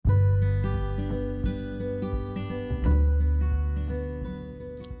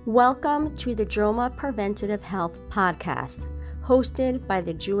Welcome to the JOMA Preventative Health Podcast, hosted by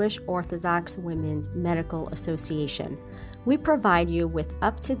the Jewish Orthodox Women's Medical Association. We provide you with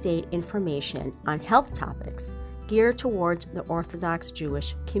up-to-date information on health topics geared towards the Orthodox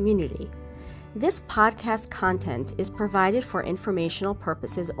Jewish community. This podcast content is provided for informational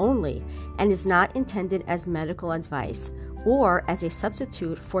purposes only and is not intended as medical advice or as a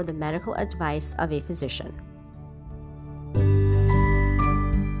substitute for the medical advice of a physician.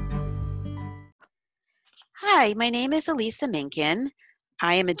 Hi, my name is Elisa Minkin.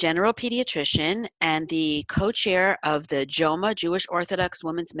 I am a general pediatrician and the co-chair of the JOMA, Jewish Orthodox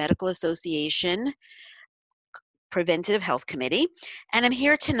Women's Medical Association Preventative Health Committee, and I'm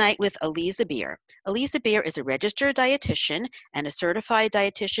here tonight with Elisa Beer. Elisa Beer is a registered dietitian and a certified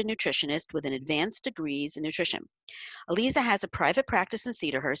dietitian nutritionist with an advanced degrees in nutrition. Elisa has a private practice in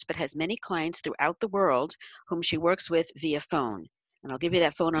Cedarhurst, but has many clients throughout the world whom she works with via phone. And I'll give you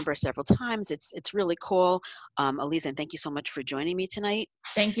that phone number several times. It's really cool. Elisa, and thank you so much for joining me tonight.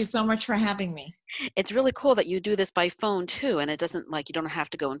 Thank you so much for having me. It's really cool that you do this by phone too, and it doesn't you don't have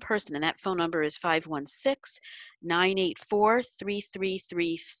to go in person. And that phone number is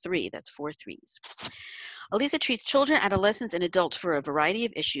 516-984-3333. That's 4 threes. Elisa treats children, adolescents, and adults for a variety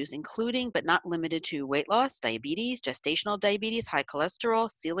of issues, including but not limited to weight loss, diabetes, gestational diabetes, high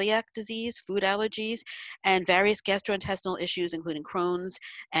cholesterol, celiac disease, food allergies, and various gastrointestinal issues, including Crohn's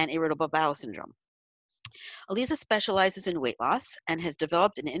and irritable bowel syndrome. Elisa specializes in weight loss and has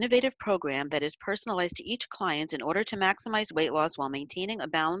developed an innovative program that is personalized to each client in order to maximize weight loss while maintaining a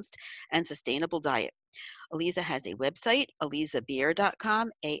balanced and sustainable diet. Elisa has a website,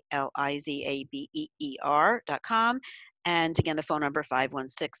 elizabeer.com, ALIZABEER.com, and again, the phone number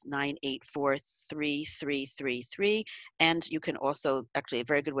 516-984-3333. And you can also, actually, a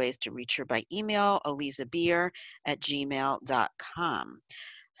very good way is to reach her by email, elizabeer@gmail.com.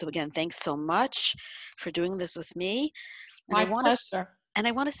 So again, thanks so much for doing this with me. My pleasure. And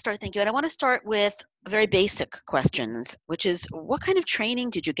I want to start, thank you. And I want to start with very basic questions, which is what kind of training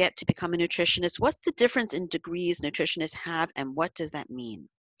did you get to become a nutritionist? What's the difference in degrees nutritionists have, and what does that mean?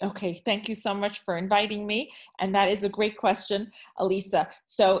 Okay, thank you so much for inviting me. And that is a great question, Elisa.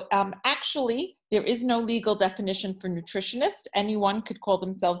 So actually, there is no legal definition for nutritionist. Anyone could call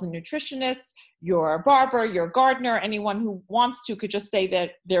themselves a nutritionist. You're a barber, you're a gardener, anyone who wants to could just say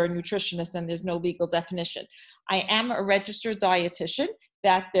that they're a nutritionist, and there's no legal definition. I am a registered dietitian,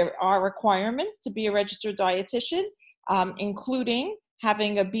 that there are requirements to be a registered dietitian, including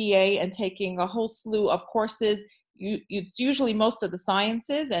having a BA and taking a whole slew of courses. It's usually most of the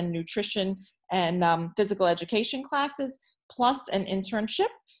sciences and nutrition and physical education classes, plus an internship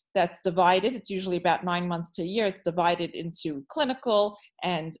that's divided. It's usually about 9 months to a year. It's divided into clinical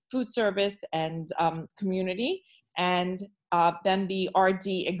and food service and community. And then the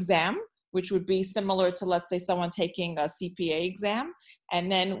RD exam, which would be similar to, let's say, someone taking a CPA exam. And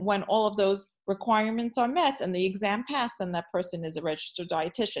then when all of those requirements are met and the exam passed, then that person is a registered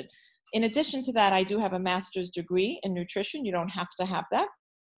dietitian. In addition to that, I do have a master's degree in nutrition. You don't have to have that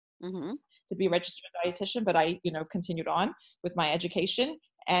to be a registered dietitian, but I, continued on with my education.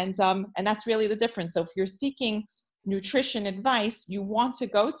 And that's really the difference. So if you're seeking nutrition advice, you want to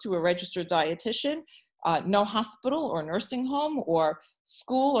go to a registered dietitian. No hospital or nursing home or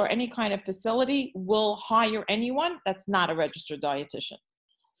school or any kind of facility will hire anyone that's not a registered dietitian.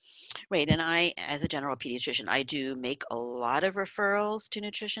 Right, and I, as a general pediatrician, I do make a lot of referrals to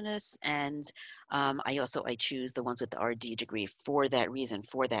nutritionists, and I choose the ones with the RD degree for that reason,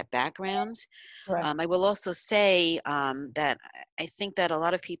 for that background. I will also say that I think that a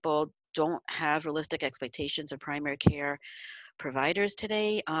lot of people don't have realistic expectations of primary care providers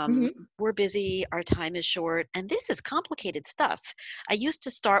today. We're busy, our time is short, and this is complicated stuff. I used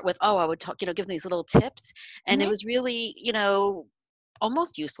to start with, I would talk, give them these little tips, and it was really,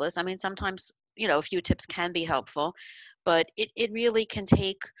 almost useless. I mean, sometimes, a few tips can be helpful, but it really can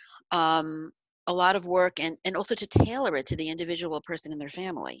take a lot of work and also to tailor it to the individual person and their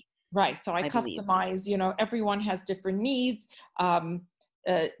family. Right. So I customize, everyone has different needs,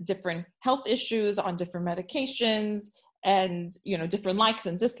 different health issues on different medications, and different likes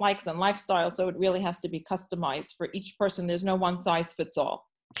and dislikes and lifestyle. So it really has to be customized for each person. There's no one size fits all.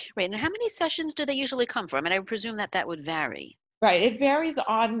 Right. And how many sessions do they usually come for? I mean, I presume that would vary. Right. It varies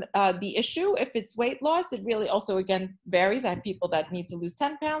on the issue. If it's weight loss, it really also, again, varies. I have people that need to lose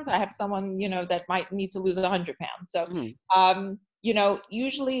 10 pounds. I have someone, that might need to lose 100 pounds. So,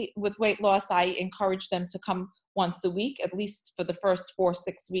 usually with weight loss, I encourage them to come once a week, at least for the first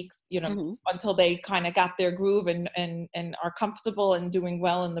 4-6 weeks, until they kind of got their groove and are comfortable and doing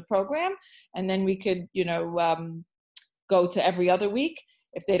well in the program. And then we could, go to every other week.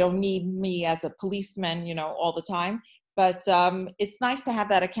 if they don't need me as a policeman, you know, all the time. But it's nice to have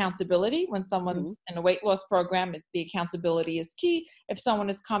that accountability when someone's in a weight loss program. The accountability is key. If someone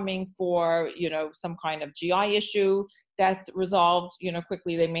is coming for, you know, some kind of GI issue that's resolved, you know,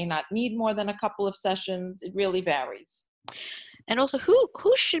 quickly, they may not need more than a couple of sessions. It really varies. And also, who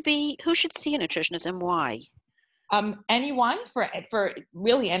should see a nutritionist and why? Anyone for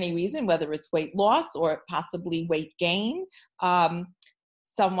really any reason, whether it's weight loss or possibly weight gain.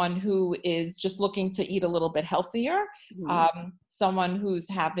 Someone who is just looking to eat a little bit healthier, someone who's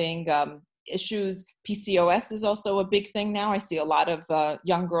having issues. PCOS is also a big thing now. I see a lot of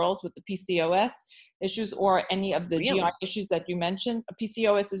young girls with the PCOS issues, or any of the GI issues that you mentioned.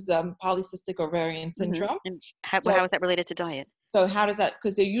 PCOS is polycystic ovarian syndrome. And how is that related to diet? So how does that,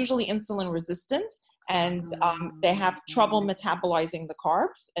 because they're usually insulin resistant, and they have trouble metabolizing the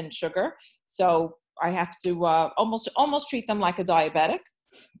carbs and sugar. So I have to almost treat them like a diabetic.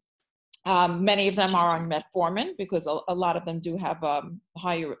 Many of them are on metformin because a lot of them do have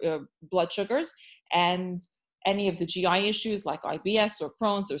higher blood sugars, and any of the GI issues like IBS or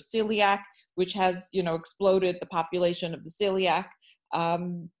Crohn's or celiac, which has, you know, exploded the population of the celiac,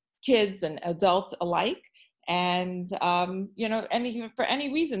 kids and adults alike. And you know, for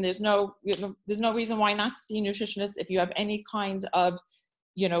any reason, there's no reason why not to see a nutritionist if you have any kind of,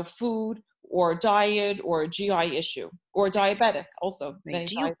 you know, food or diet or GI issue, or diabetic also. Many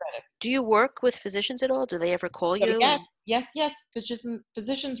diabetics. Do you work with physicians at all? Do they ever call you? Yes.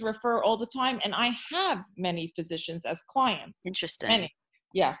 Physicians refer all the time, and I have many physicians as clients. Interesting. Many.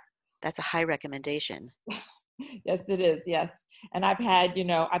 Yeah. That's a high recommendation. Yes, it is. Yes. And I've had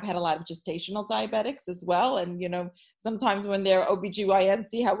a lot of gestational diabetics as well. And, you know, sometimes when their OBGYN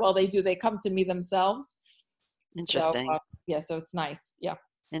see how well they do, they come to me themselves. Interesting. So, so it's nice. Yeah.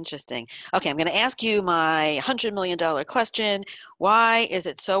 Interesting. Okay, I'm going to ask you my $100 million question. Why is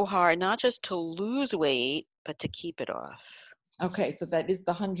it so hard not just to lose weight, but to keep it off? Okay, so that is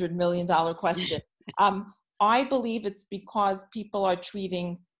the $100 million question. I believe it's because people are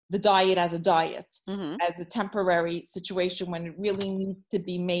treating the diet as a diet, as a temporary situation, when it really needs to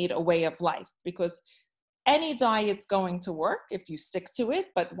be made a way of life. Because any diet's going to work if you stick to it,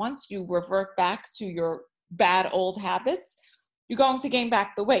 but once you revert back to your bad old habits, you're going to gain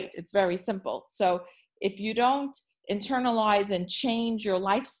back the weight. It's very simple. So if you don't internalize and change your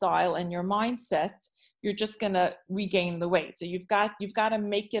lifestyle and your mindset, you're just going to regain the weight. So you've got to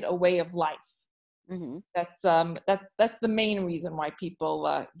make it a way of life. That's the main reason why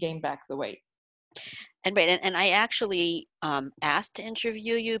people gain back the weight. And I actually asked to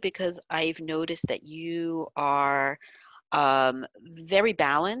interview you because I've noticed that you are very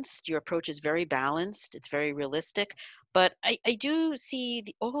balanced. Your approach is very balanced. It's very realistic. But I do see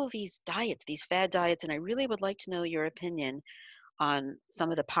all of these diets, these fad diets, and I really would like to know your opinion on some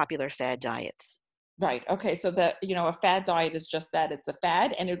of the popular fad diets. Right. Okay. So a fad diet is just that. It's a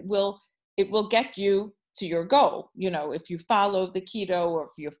fad, and it will get you to your goal. You know, if you follow the keto, or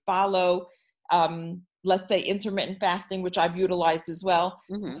if you follow, let's say, intermittent fasting, which I've utilized as well.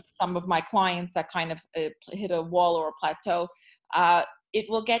 Some of my clients that kind of hit a wall or a plateau, it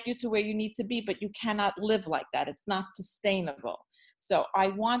will get you to where you need to be, but you cannot live like that. It's not sustainable. So I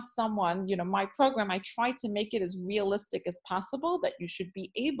want someone, you know, my program, I try to make it as realistic as possible, that you should be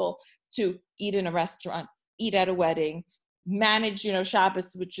able to eat in a restaurant, eat at a wedding, manage, you know,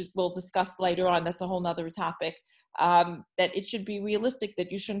 Shabbos, which we'll discuss later on. That's a whole nother topic. That it should be realistic, that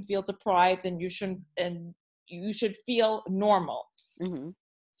you shouldn't feel deprived, and you should feel normal.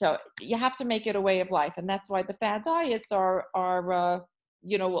 So you have to make it a way of life. And that's why the fad diets are a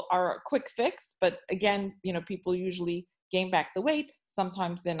quick fix. But again, you know, people usually gain back the weight.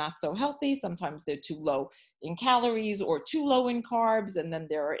 Sometimes they're not so healthy. Sometimes they're too low in calories or too low in carbs. And then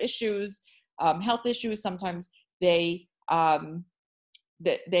there are issues, health issues. Sometimes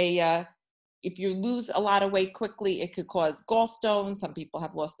if you lose a lot of weight quickly, it could cause gallstones. Some people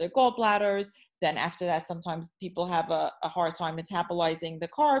have lost their gallbladders. Then after that, sometimes people have a hard time metabolizing the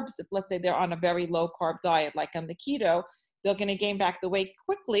carbs. If, let's say, they're on a very low carb diet, like on the keto, they're going to gain back the weight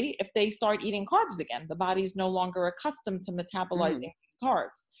quickly if they start eating carbs again. The body is no longer accustomed to metabolizing these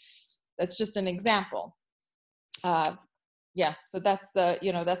carbs. That's just an example. So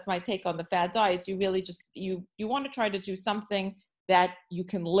that's my take on the fad diets. You really just, you want to try to do something that you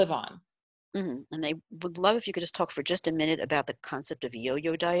can live on. And I would love if you could just talk for just a minute about the concept of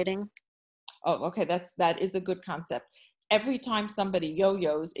yo-yo dieting. Oh, okay. That is a good concept. Every time somebody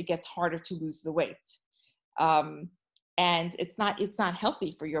yo-yos, it gets harder to lose the weight. And it's not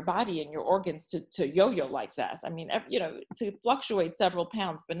healthy for your body and your organs to yo-yo like that. I mean, you know, to fluctuate several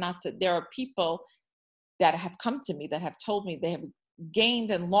pounds, but not to, there are people that have come to me that have told me they have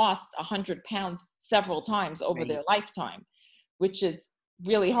gained and lost 100 pounds several times over Right. their lifetime, which is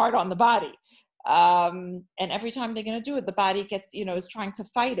really hard on the body. And every time they're going to do it, the body gets, is trying to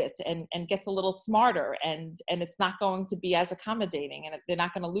fight it and gets a little smarter, and it's not going to be as accommodating, and they're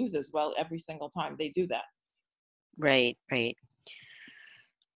not going to lose as well every single time they do that. Right. Right.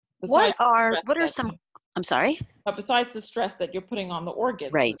 Besides What are some, I'm sorry? but besides the stress that you're putting on the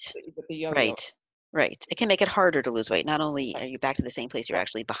organs Right. with the yo-yo. Right. Right. It can make it harder to lose weight. Not only are you back to the same place, you're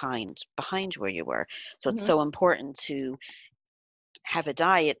actually behind where you were. So it's so important to have a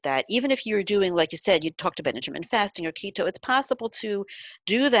diet that, even if you're doing, like you said, you talked about intermittent fasting or keto, it's possible to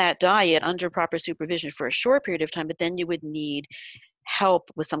do that diet under proper supervision for a short period of time, but then you would need help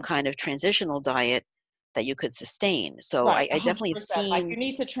with some kind of transitional diet that you could sustain. So Right, I definitely have 100%. Like, seen. you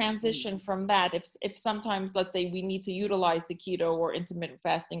need to transition from that. If sometimes, let's say, we need to utilize the keto or intermittent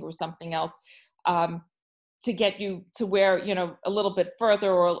fasting or something else, to get you to where, a little bit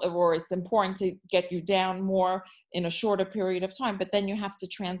further, or it's important to get you down more in a shorter period of time. But then you have to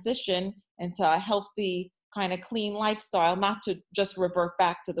transition into a healthy, kind of clean lifestyle, not to just revert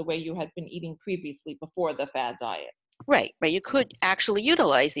back to the way you had been eating previously before the fad diet. Right. You could actually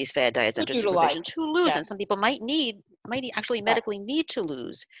utilize these fad diets under supervision to lose, yes. and some people might actually medically need to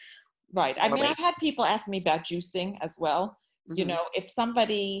lose. Right. I mean, weight. I've had people ask me about juicing as well. If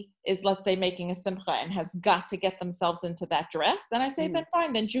somebody is, let's say, making a simcha and has got to get themselves into that dress, then I say, then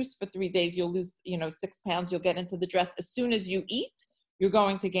fine, then juice for 3 days. You'll lose, 6 pounds. You'll get into the dress. As soon as you eat, you're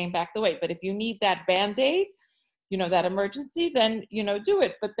going to gain back the weight. But if you need that Band-Aid, that emergency, then, do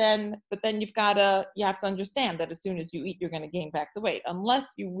it. But then you have to understand that as soon as you eat, you're going to gain back the weight,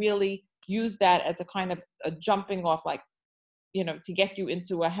 unless you really use that as a kind of a jumping off, like, to get you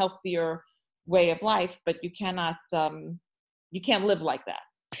into a healthier way of life. But you cannot, you can't live like that.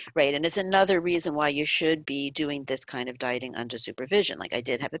 Right. And it's another reason why you should be doing this kind of dieting under supervision. Like, I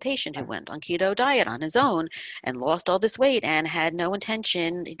did have a patient who went on keto diet on his own and lost all this weight and had no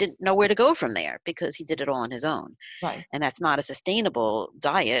intention. He didn't know where to go from there because he did it all on his own. Right. And that's not a sustainable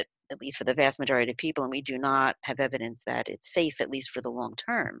diet, at least for the vast majority of people. And we do not have evidence that it's safe, at least for the long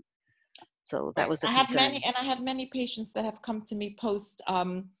term. So that was a concern. I have many patients that have come to me post,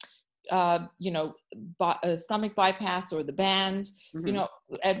 stomach bypass or the band,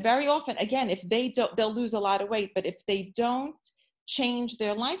 and very often, again, if they don't, they'll lose a lot of weight, but if they don't change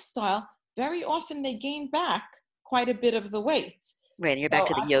their lifestyle, very often they gain back quite a bit of the weight. Right, and you're back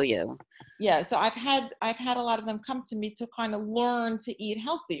to the yo-yo. Yeah, so I've had a lot of them come to me to kind of learn to eat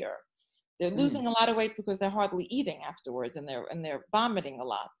healthier. They're losing a lot of weight because they're hardly eating afterwards, and they're vomiting a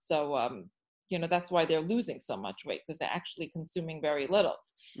lot. So that's why they're losing so much weight, because they're actually consuming very little.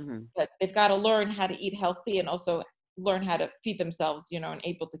 But they've got to learn how to eat healthy, and also learn how to feed themselves, and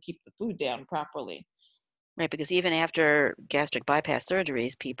able to keep the food down properly. Right, because even after gastric bypass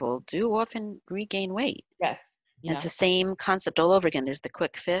surgeries, people do often regain weight. Yes. And it's the same concept all over again. There's the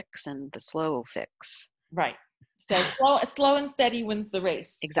quick fix and the slow fix. Right. So slow and steady wins the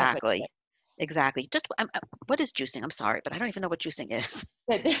race. Exactly. Exactly. Just what is juicing? I'm sorry, but I don't even know what juicing is.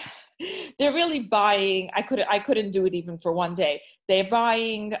 They're really buying. I couldn't do it even for one day. They're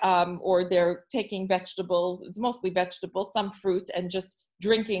buying, or they're taking vegetables. It's mostly vegetables, some fruit, and just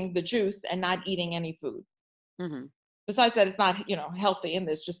drinking the juice and not eating any food. Besides that, it's not, healthy in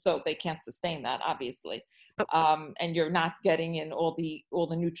this, just so they can't sustain that, obviously. And you're not getting in all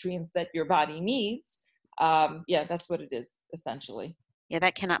the nutrients that your body needs. That's what it is, essentially. Yeah,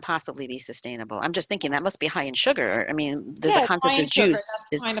 that cannot possibly be sustainable. I'm just thinking that must be high in sugar. I mean, there's a concept of juice.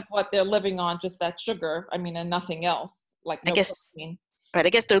 That's kind of what they're living on, just that sugar. I mean, and nothing else, like no protein. Right, I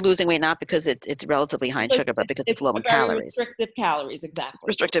guess they're losing weight not because it's relatively high in sugar, but because it's low in calories. Restrictive calories, exactly.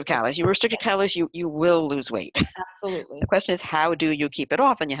 Restrictive calories. You restrict your calories, you will lose weight. Absolutely. The question is, how do you keep it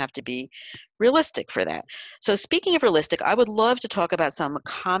off? And you have to be realistic for that. So speaking of realistic, I would love to talk about some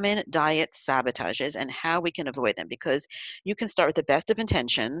common diet sabotages and how we can avoid them, because you can start with the best of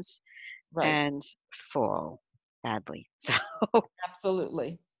intentions and fall badly. So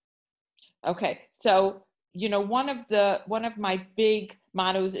absolutely. Okay, so one of my big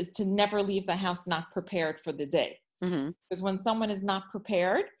mottos is to never leave the house not prepared for the day. Because when someone is not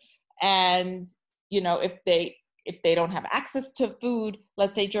prepared, and if they don't have access to food,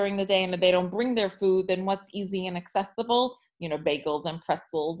 let's say during the day, and if they don't bring their food, then what's easy and accessible? Bagels and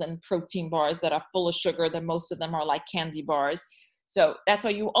pretzels and protein bars that are full of sugar, that most of them are like candy bars. So that's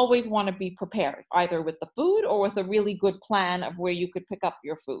why you always want to be prepared, either with the food or with a really good plan of where you could pick up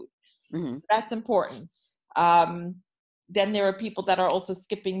your food. That's important. Then there are people that are also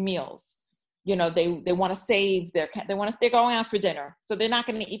skipping meals. they want to save they're going out for dinner. So they're not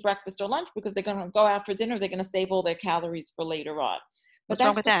going to eat breakfast or lunch because they're going to go out for dinner. They're going to save all their calories for later on. But What's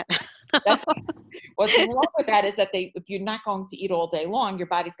wrong with that? that's what's wrong with that is that if you're not going to eat all day long, your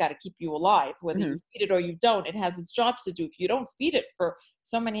body's got to keep you alive. Whether you feed it or you don't, it has its jobs to do. If you don't feed it for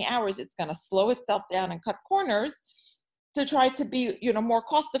so many hours, it's going to slow itself down and cut corners to try to be, more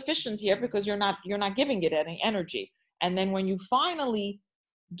cost efficient here because you're not giving it any energy. And then when you finally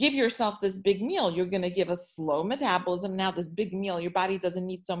give yourself this big meal, you're going to give a slow metabolism. Now this big meal, your body doesn't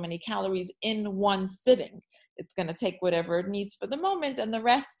need so many calories in one sitting. It's going to take whatever it needs for the moment, and the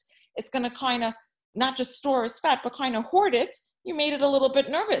rest it's going to kind of not just store as fat, but kind of hoard it. You made it a little bit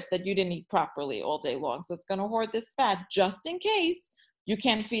nervous that you didn't eat properly all day long, so it's going to hoard this fat just in case you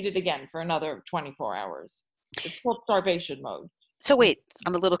can't feed it again for another 24 hours. It's called starvation mode. So wait,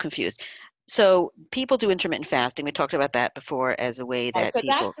 I'm a little confused. So people do intermittent fasting. We talked about that before as a way that so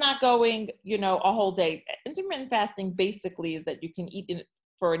that's not going, a whole day. Intermittent fasting basically is that you can eat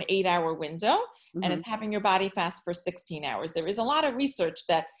for an 8-hour window, and it's having your body fast for 16 hours. There is a lot of research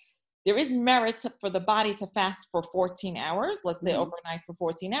that there is merit for the body to fast for 14 hours, let's say overnight for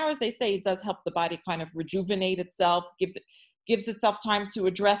 14 hours. They say it does help the body kind of rejuvenate itself, gives itself time to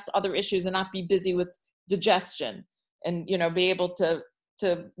address other issues and not be busy with digestion and, be able to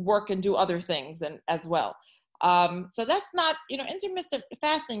work and do other things and as well. So that's not, intermittent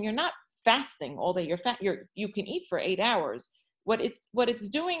fasting. You're not fasting all day. You can eat for 8 hours. What it's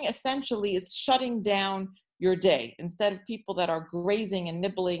doing essentially is shutting down your day. Instead of people that are grazing and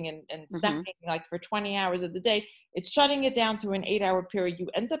nibbling and snacking like for 20 hours of the day, it's shutting it down to an 8-hour period. You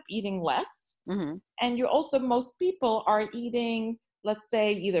end up eating less. And most people are eating, let's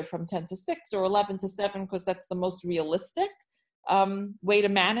say, either from 10 to 6 or 11 to 7, because that's the most realistic way to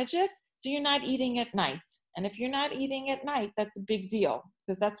manage it. So you're not eating at night. And if you're not eating at night, that's a big deal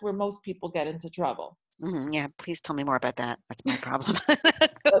because that's where most people get into trouble. Yeah, please tell me more about that. That's my problem.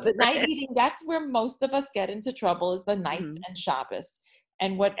 So the night eating, that's where most of us get into trouble, is the nights and Shabbos.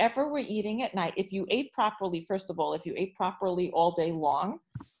 And whatever we're eating at night, if you ate properly, first of all, if you ate properly all day long,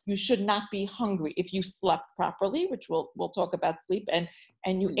 you should not be hungry. If you slept properly, which we'll talk about sleep, and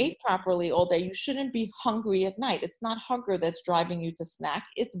you ate properly all day, you shouldn't be hungry at night. It's not hunger that's driving you to snack.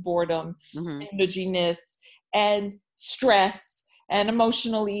 It's boredom, and nudginess, and stress, and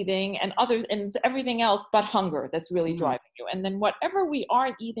emotional eating, and everything else but hunger that's really driving you. And then whatever we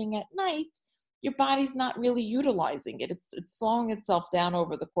are eating at night, your body's not really utilizing it. It's slowing itself down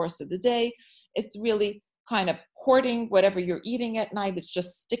over the course of the day. It's really kind of hoarding whatever you're eating at night. It's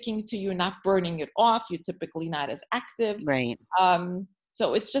just sticking to you, not burning it off. You're typically not as active. Right.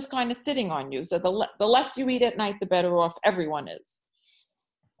 So it's just kind of sitting on you. So the less you eat at night, the better off everyone is.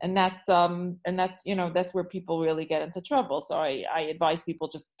 And that's that's where people really get into trouble. So I advise people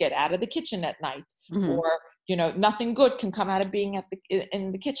just get out of the kitchen at night, or nothing good can come out of being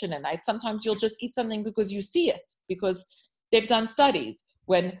in the kitchen at night. Sometimes you'll just eat something because you see it, because they've done studies.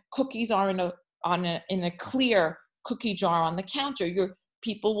 When cookies are in a clear cookie jar on the counter,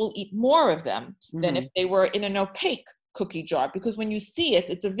 people will eat more of them than if they were in an opaque cookie jar, because when you see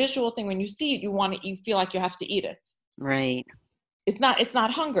it, it's a visual thing. When you see it, you feel like you have to eat it. Right. It's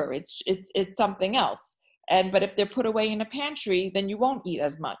not hunger. It's something else. But if they're put away in a pantry, then you won't eat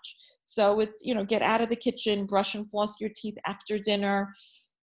as much. So it's, get out of the kitchen, brush and floss your teeth after dinner.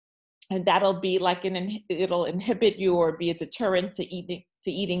 And that'll be like it'll inhibit you or be a deterrent to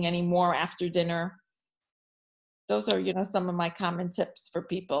eating any more after dinner. Those are, some of my common tips for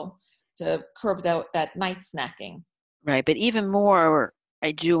people to curb that night snacking. Right. But even more,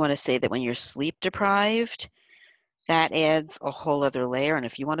 I do want to say that when you're sleep deprived, that adds a whole other layer. And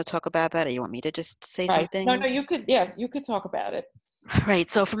if you want to talk about that, or you want me to just say something? No, you could talk about it. Right.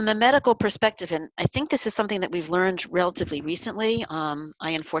 So from the medical perspective, and I think this is something that we've learned relatively recently.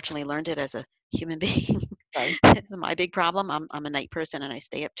 I unfortunately learned it as a human being. Right. It's my big problem. I'm a night person and I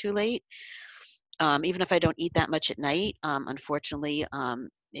stay up too late. Even if I don't eat that much at night, unfortunately,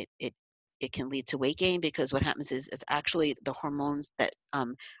 it can lead to weight gain, because what happens is actually the hormones that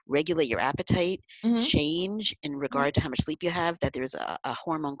regulate your appetite change in regard to how much sleep you have. That there's a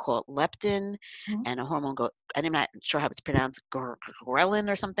hormone called leptin and a hormone I'm not sure how it's pronounced,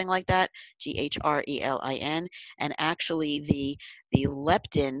 ghrelin or something like that, GHRELIN. And actually the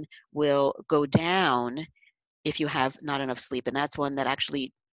leptin will go down if you have not enough sleep. And that's one that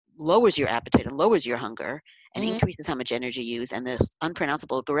actually lowers your appetite and lowers your hunger and increases how much energy you use. And the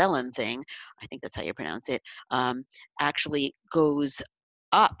unpronounceable ghrelin thing, I think that's how you pronounce it, actually goes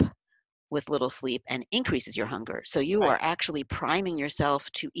up with little sleep and increases your hunger. So you are actually priming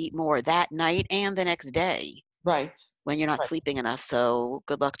yourself to eat more that night and the next day. Right. when you're not Right. sleeping enough. So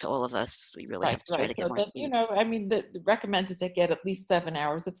good luck to all of us. We really have Right, to try to right. get So more that, sleep. I mean, the recommended to get at least 7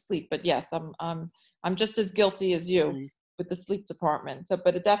 hours of sleep. But yes, I'm just as guilty as you Right. with the sleep department. So,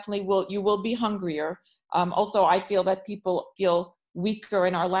 but it definitely will. You will be hungrier. Also, I feel that people feel weaker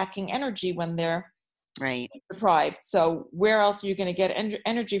and are lacking energy when they're Right. sleep deprived. So, where else are you going to get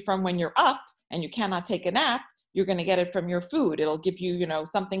energy from when you're up and you cannot take a nap? You're going to get it from your food. It'll give you,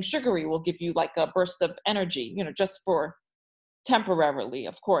 something sugary will give you like a burst of energy, just for temporarily,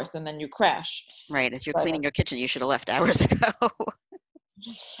 of course, and then you crash. Right. As you're But cleaning your kitchen, you should have left hours ago.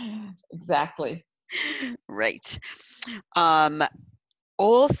 exactly. Right. Um,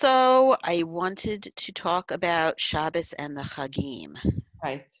 Also, I wanted to talk about Shabbos and the Chagim.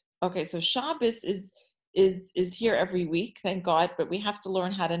 Right. Okay, so Shabbos is here every week, thank God, but we have to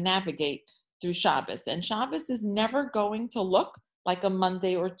learn how to navigate through Shabbos. And Shabbos is never going to look like a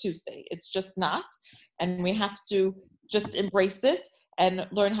Monday or Tuesday. It's just not. And we have to just embrace it and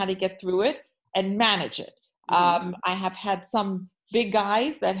learn how to get through it and manage it. Hmm. I have had some big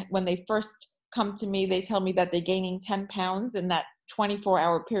guys that when they first come to me, they tell me that they're gaining 10 pounds in that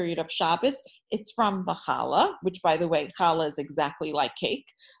 24-hour period of Shabbos. It's from the challah, which, by the way, challah is exactly like cake.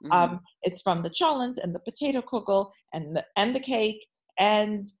 Hmm. It's from the cholent and the potato kugel and the cake,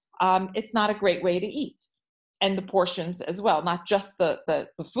 and it's not a great way to eat. And the portions as well, not just the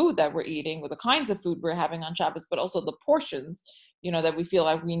food that we're eating or the kinds of food we're having on Shabbos, but also the portions. That we feel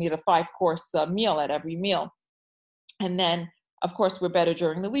like we need a 5-course meal at every meal, and then of course we're better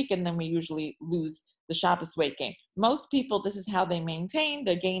during the week, and then we usually lose the Shabbos weight gain. Most people, this is how they maintain.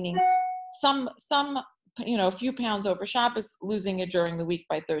 They're gaining some a few pounds over Shabbos, losing it during the week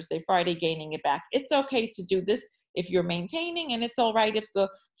by Thursday, Friday, gaining it back. It's okay to do this if you're maintaining, and it's all right if the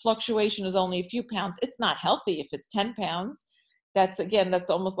fluctuation is only a few pounds. It's not healthy if it's 10 pounds. That's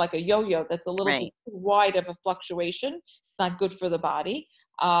almost like a yo-yo. That's a little bit Right. too wide of a fluctuation. It's not good for the body,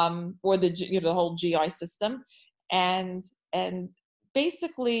 or the whole GI system. And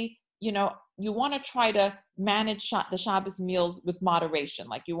basically, you want to try to manage the Shabbos meals with moderation.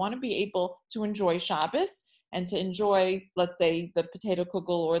 Like, you want to be able to enjoy Shabbos and to enjoy, let's say, the potato kugel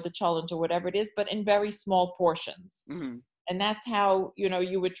or the cholent or whatever it is, but in very small portions. Hmm. And that's how,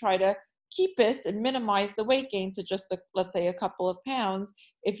 you would try to keep it and minimize the weight gain to just let's say a couple of pounds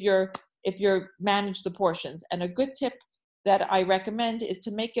if you're manage the portions. And a good tip that I recommend is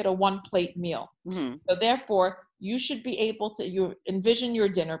to make it a 1-plate meal. Hmm. So therefore, you should be able to, you envision your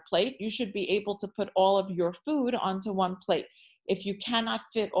dinner plate, you should be able to put all of your food onto one plate. If you cannot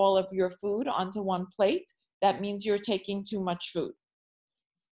fit all of your food onto one plate, that means you're taking too much food.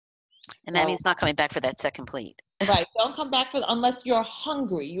 And that So, means not coming back for that second plate. right, don't come back unless you're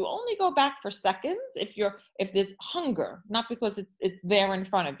hungry. You only go back for seconds if there's hunger, not because it's there in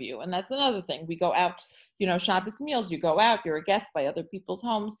front of you. And that's another thing. We go out, Shabbos meals, you go out, you're a guest by other people's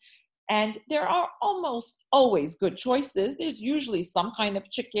homes. And there are almost always good choices. There's usually some kind of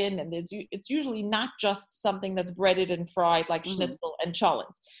chicken, and it's usually not just something that's breaded and fried like Hmm. schnitzel and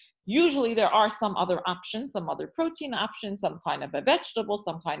cholent. Usually there are some other options, some other protein options, some kind of a vegetable,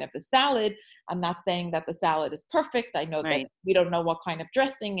 some kind of a salad. I'm not saying that the salad is perfect. I know that Right. we don't know what kind of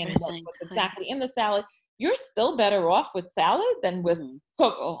dressing and Dressing. what's Right. exactly in the salad. You're still better off with salad than with Hmm.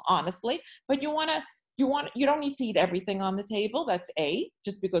 kugel, honestly. But you don't need to eat everything on the table. That's A.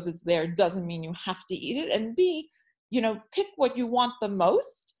 Just because it's there doesn't mean you have to eat it. And B, pick what you want the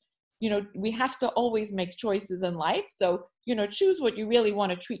most. We have to always make choices in life. So, choose what you really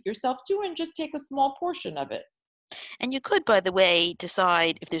want to treat yourself to and just take a small portion of it. And you could, by the way,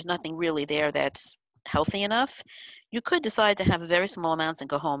 decide if there's nothing really there that's healthy enough. You could decide to have very small amounts and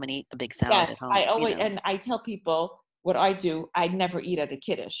go home and eat a big salad Yes, at home, and I tell people what I do. I never eat at a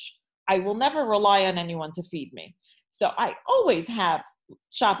kiddush. I will never rely on anyone to feed me. So I always have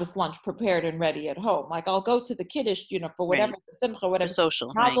Shabbos lunch prepared and ready at home. Like, I'll go to the kiddush, for whatever Right. the simcha, For whatever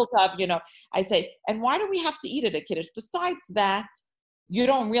social, right. mazel tov, I say, and why do we have to eat at a kiddush? Besides that, you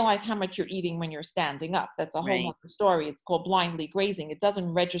don't realize how much you're eating when you're standing up. That's a whole Right. nother story. It's called blindly grazing. It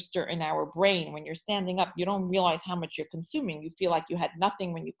doesn't register in our brain. When you're standing up, you don't realize how much you're consuming. You feel like you had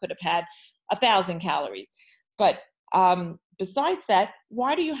nothing when you could have had 1,000 calories. But besides that,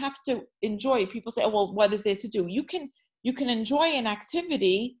 why do you have to enjoy? People say, oh, well, what is there to do? You can enjoy an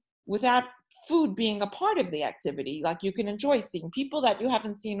activity without food being a part of the activity. Like, you can enjoy seeing people that you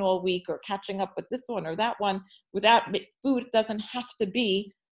haven't seen all week, or catching up with this one or that one without food. It doesn't have to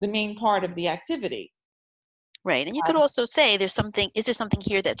be the main part of the activity. Right. And you could also say is there something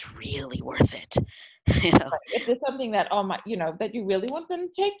here that's really worth it? You know. If there's something that, oh my, that you really want, then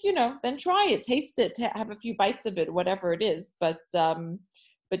then try it, taste it, have a few bites of it, whatever it is. But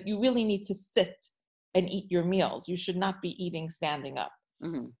you really need to sit and eat your meals. You should not be eating standing up.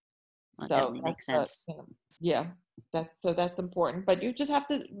 Mm-hmm. That So definitely makes sense. yeah, that's important. But you just have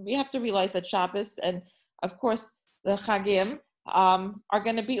to realize that Shabbos and of course the Chagim are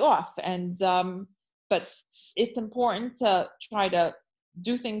going to be off, and but it's important to try to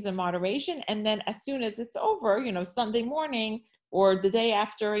do things in moderation. And then as soon as it's over, Sunday morning or the day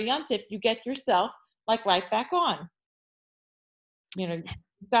after a Yontif, you get yourself like right back on. You've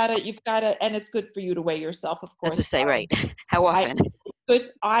gotta, and it's good for you to weigh yourself, of course. That's to say, right? How often?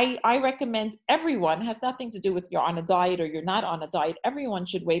 I recommend everyone, has nothing to do with you're on a diet or you're not on a diet. Everyone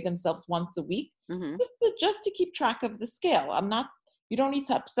should weigh themselves once a week, Mm-hmm. just to keep track of the scale. You don't need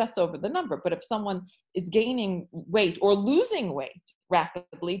to obsess over the number, but if someone is gaining weight or losing weight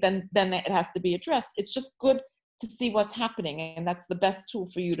rapidly, then it has to be addressed. It's just good to see what's happening, and that's the best tool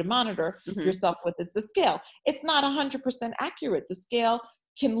for you to monitor Mm-hmm. yourself with, is the scale. It's not 100% accurate. The scale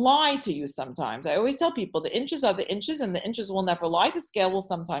can lie to you sometimes. I always tell people the inches are the inches, and the inches will never lie. The scale will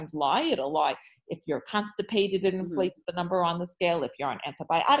sometimes lie. It'll lie. If you're constipated, it inflates the number on the scale. If you're on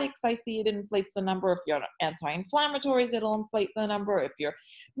antibiotics, I see it inflates the number. If you're on anti-inflammatories, it'll inflate the number. If you're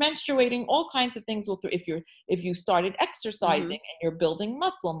menstruating, all kinds of things will. If you started exercising and you're building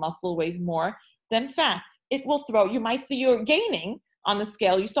muscle weighs more than fat. It will throw. You might see you're gaining on the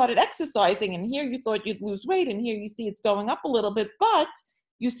scale. You started exercising, and here you thought you'd lose weight, and here you see it's going up a little bit, but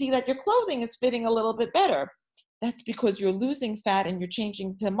you see that your clothing is fitting a little bit better. That's because you're losing fat and you're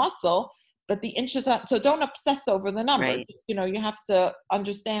changing to muscle, but the inches up. So don't obsess over the number. Right. You have to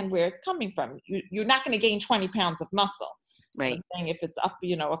understand where it's coming from. You're not going to gain 20 pounds of muscle. Right. I'm saying if it's up,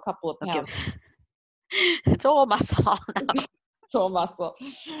 a couple of pounds. Okay. It's all muscle. No. It's all muscle.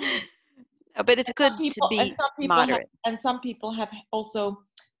 But it's good to be moderate. Some people have also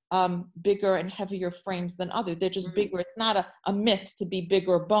bigger and heavier frames than others. They're just bigger. It's not a myth to be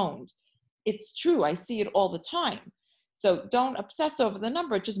bigger boned. It's true. I see it all the time. So don't obsess over the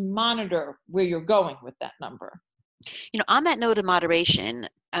number. Just monitor where you're going with that number. On that note of moderation,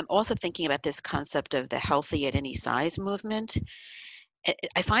 I'm also thinking about this concept of the healthy at any size movement.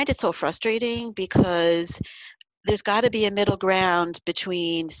 I find it so frustrating because there's got to be a middle ground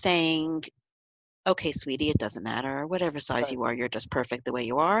between saying, okay, sweetie, it doesn't matter. Whatever size you are, you're just perfect the way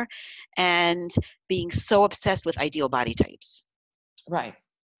you are. And being so obsessed with ideal body types. Right.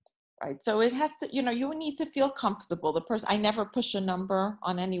 So it has to, you need to feel comfortable. I never push a number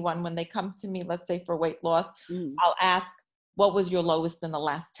on anyone when they come to me, let's say for weight loss. I'll ask, what was your lowest in the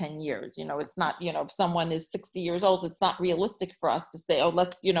last 10 years? It's not, if someone is 60 years old, it's not realistic for us to say, oh,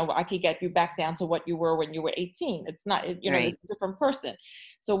 let's, I could get you back down to what you were when you were 18. It's not, Right. It's a different person.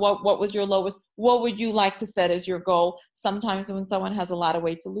 So what was your lowest? What would you like to set as your goal? Sometimes when someone has a lot of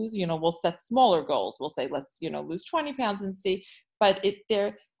weight to lose, we'll set smaller goals. We'll say, let's, lose 20 pounds and see. But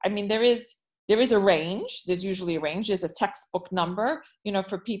there is a range. There's usually a range. There's a textbook number,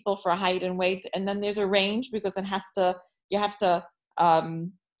 for people for height and weight. And then there's a range because you have to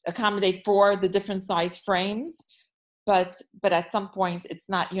accommodate for the different size frames. But at some point it's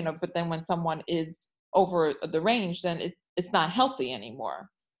not, but then when someone is over the range, then it's not healthy anymore.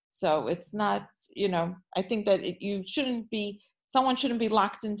 So it's not, I think that someone shouldn't be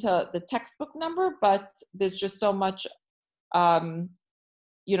locked into the textbook number, but there's just so much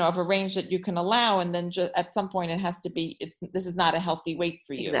of a range that you can allow, and then just at some point it has to be, this is not a healthy weight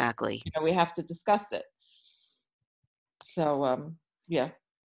for you. Exactly. We have to discuss it. So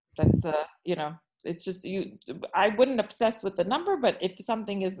that's it's just I wouldn't obsess with the number, but if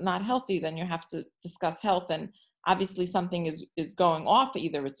something is not healthy, then you have to discuss health, and obviously something is going off.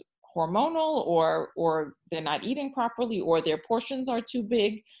 Either it's hormonal or they're not eating properly, or their portions are too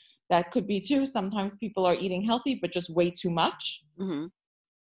big. That could be too. Sometimes people are eating healthy, but just way too much. Mm-hmm.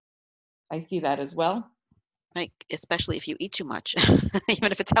 I see that as well. Like, especially if you eat too much,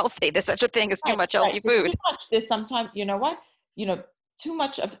 even if it's healthy, there's such a thing as too much healthy food. There's sometimes, too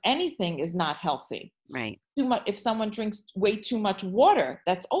much of anything is not healthy. Right. Too much. If someone drinks way too much water,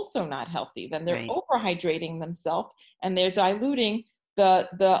 that's also not healthy. Then they're Right. overhydrating themselves, and they're diluting the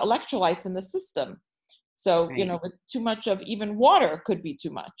electrolytes in the system. So, Right. With too much of even water could be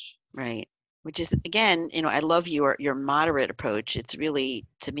too much. Right. Which is, again, I love your moderate approach. It's really,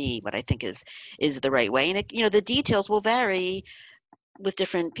 to me, what I think is the right way. And the details will vary with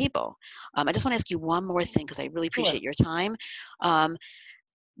different people. I just want to ask you one more thing, because I really appreciate your time. How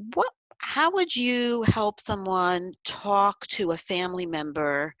would you help someone talk to a family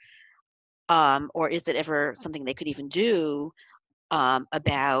member, or is it ever something they could even do,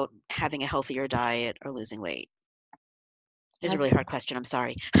 about having a healthier diet or losing weight? It's a really hard question. I'm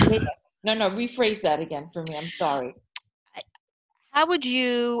sorry. No, rephrase that again for me. I'm sorry. How would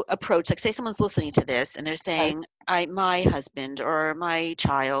you approach, like, say someone's listening to this and they're Right. saying, my husband or my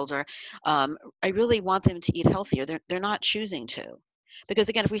child, or I really want them to eat healthier. They're not choosing to, because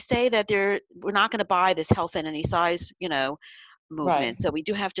again, if we say that we're not going to buy this health in any size, Right. movement. So we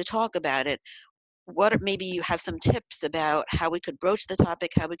do have to talk about it. Maybe you have some tips about how we could broach the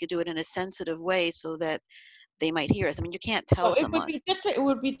topic, how we could do it in a sensitive way so that they might hear us. I mean, you can't tell So it would someone. be different. It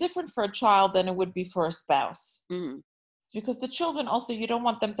would be different for a child than it would be for a spouse. Mm, Because the children also, you don't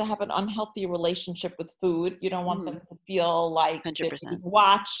want them to have an unhealthy relationship with food. You don't want them mm, to feel like they're being 100%.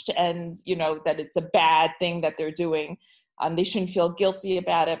 watched and, that it's a bad thing that they're doing. They shouldn't feel guilty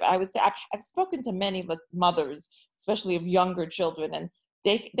about it. I would say I've spoken to many mothers, especially of younger children, and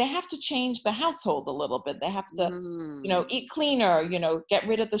they have to change the household a little bit. They have to, Mm, eat cleaner, get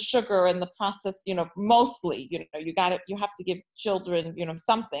rid of the sugar and the processed, mostly, you have to give children,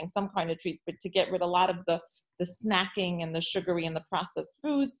 something, some kind of treats, but to get rid a lot of the snacking and the sugary and the processed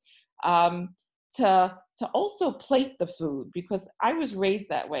foods, um, to also plate the food, because I was raised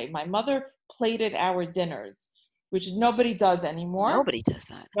that way. My mother plated our dinners, which nobody does anymore. nobody does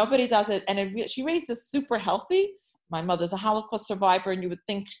that. Nobody does it, and she raised us super healthy. My mother's a Holocaust survivor, and you would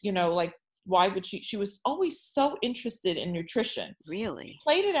think, like, why would she? She was always so interested in nutrition. She Really?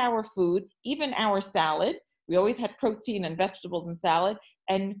 plated our food, even our salad. We always had protein and vegetables and salad,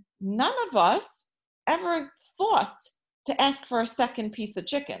 and none of us ever thought to ask for a second piece of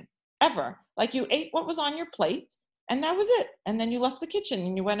chicken, ever. Like, you ate what was on your plate, and that was it. And then you left the kitchen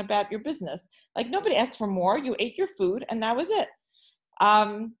and you went about your business. Like, nobody asked for more. You ate your food, and that was it.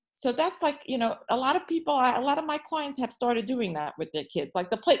 So that's like, a lot of people, a lot of my clients have started doing that with their kids. Like,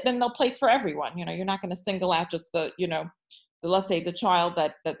 then they'll plate for everyone. You're not going to single out just let's say the child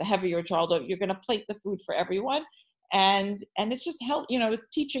that the heavier child. You're going to plate the food for everyone, and it's just help. It's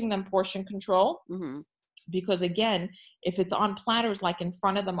teaching them portion control, Hmm. because again, if it's on platters, like in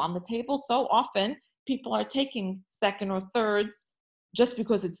front of them on the table, so often people are taking second or thirds just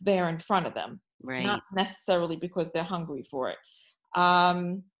because it's there in front of them, not Right. necessarily because they're hungry for it.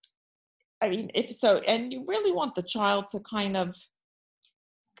 Um, I mean, if so, and you really want the child to kind of,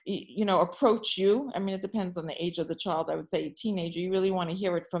 approach you. I mean, it depends on the age of the child. I would say a teenager, you really want to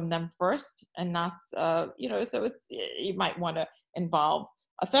hear it from them first, and not, so you might want to involve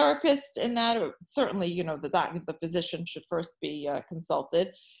a therapist in that, or certainly, the physician should first be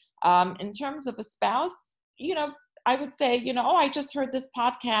consulted. In terms of a spouse, I would say, oh, I just heard this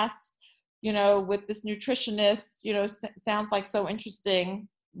podcast, with this nutritionist, sounds like so interesting.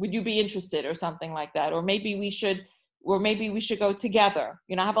 Would you be interested, or something like that? Or maybe we should go together.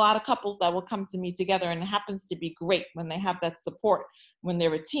 I have a lot of couples that will come to me together, and it happens to be great when they have that support, when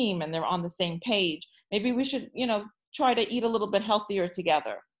they're a team and they're on the same page. Maybe we should, try to eat a little bit healthier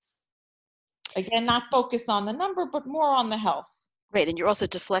together. Again, not focus on the number, but more on the health. Right. And you're also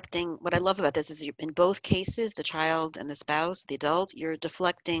deflecting. What I love about this is in both cases, the child and the spouse, the adult, you're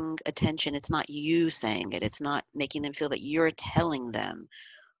deflecting attention. It's not you saying it. It's not making them feel that you're telling them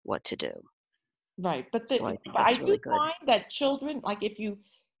what to do. Right. But So I think I that's do really good. find that children, like, if you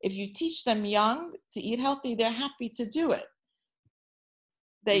teach them young to eat healthy, they're happy to do it.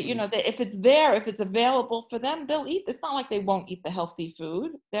 They, Hmm. if it's there, if it's available for them, they'll eat. It's not like they won't eat the healthy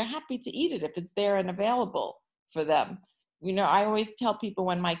food. They're happy to eat it if it's there and available for them. I always tell people,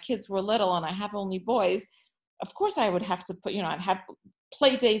 when my kids were little and I have only boys, of course I would have to put, I'd have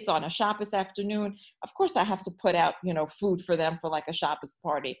play dates on a Shabbos afternoon. Of course I have to put out, food for them for like a Shabbos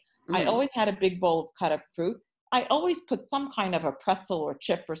party. I Hmm. always had a big bowl of cut up fruit. I always put some kind of a pretzel or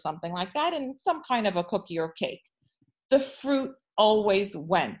chip or something like that, and some kind of a cookie or cake. The fruit always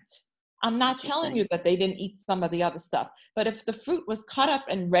went. I'm not telling Interesting. you that they didn't eat some of the other stuff, but if the fruit was cut up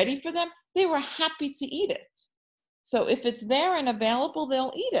and ready for them, they were happy to eat it. So if it's there and available,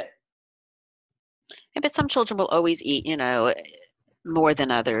 they'll eat it. Yeah, but some children will always eat, more than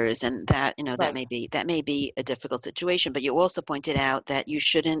others, and that, Right, that may be a difficult situation. But you also pointed out that you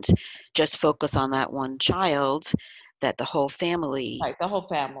shouldn't just focus on that one child, that the whole family right. The whole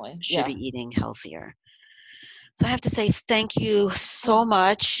family. should Yeah. be eating healthier. So I have to say thank you Oh, so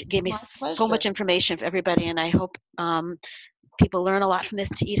much. Gave me my so much pleasure. information for everybody, and I hope people learn a lot from this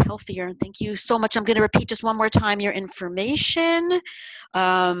to eat healthier. And thank you so much. I'm going to repeat just one more time your information.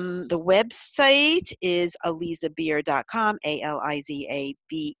 The website is alizabeer.com,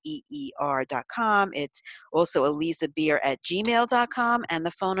 alizabeer.com. It's also alizabeer@gmail.com, and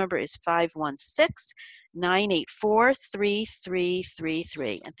the phone number is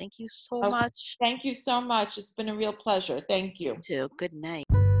 516-984-3333. And thank you so Okay. much. Thank you so much. It's been a real pleasure. Thank You you. too. Good night.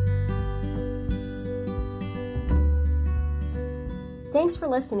 Thanks for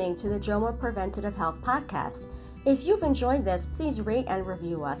listening to the JOMA Preventative Health Podcast. If you've enjoyed this, please rate and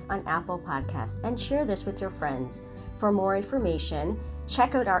review us on Apple Podcasts and share this with your friends. For more information,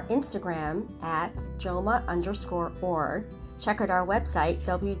 check out our Instagram at JOMA_org. Check out our website,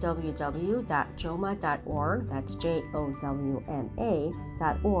 www.joma.org, that's JOWMA.org,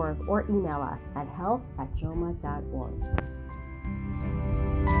 or email us at health@joma.org.